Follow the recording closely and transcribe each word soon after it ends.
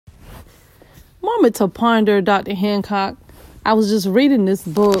moment to ponder, Dr. Hancock. I was just reading this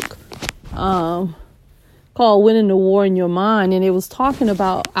book called Winning the War in Your Mind, and it was talking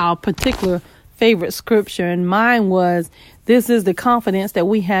about our particular favorite scripture, and mine was, this is the confidence that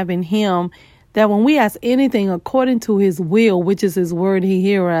we have in him, that when we ask anything according to his will, which is his word, he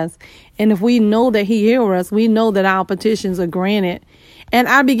hears us. And if we know that he hears us, we know that our petitions are granted. And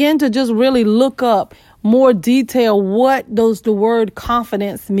I began to just really look up more detail what does the word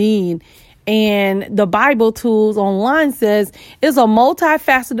confidence mean. And the Bible Tools online says it's a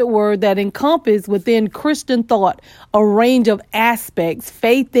multifaceted word that encompasses within Christian thought a range of aspects: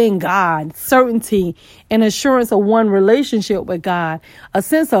 faith in God, certainty and assurance of one relationship with God, a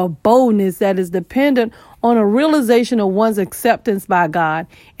sense of boldness that is dependent on a realization of one's acceptance by God,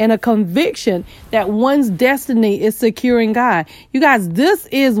 and a conviction that one's destiny is secure in God. You guys, this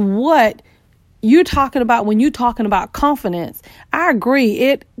is what you're talking about when you're talking about confidence. I agree.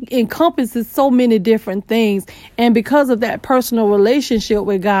 It encompasses so many different things. And because of that personal relationship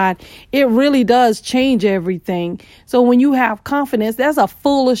with God, it really does change everything. So when you have confidence, that's a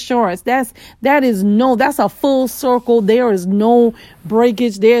full assurance. That's a full circle. There is no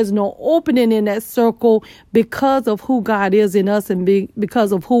breakage. There's no opening in that circle because of who God is in us and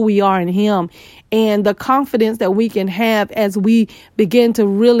because of who we are in him. And the confidence that we can have as we begin to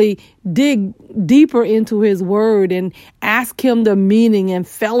really dig deeper into his word and ask him the meaning and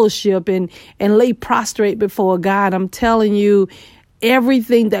fellowship and lay prostrate before God. I'm telling you,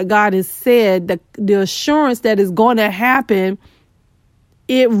 everything that God has said, the assurance that is going to happen,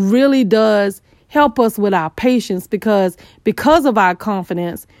 it really does help us with our patience, because of our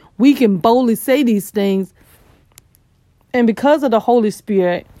confidence, we can boldly say these things. And because of the Holy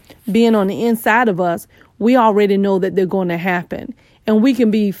Spirit being on the inside of us, we already know that they're going to happen. And we can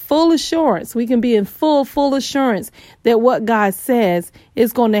be full assurance. We can be in full assurance that what God says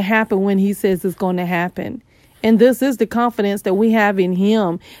is going to happen when he says it's going to happen. And this is the confidence that we have in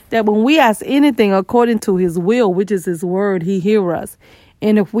him, that when we ask anything according to his will, which is his word, he hears us.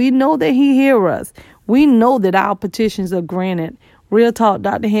 And if we know that he hears us, we know that our petitions are granted. Real Talk,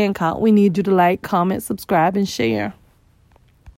 Dr. Hancock. We need you to like, comment, subscribe, and share.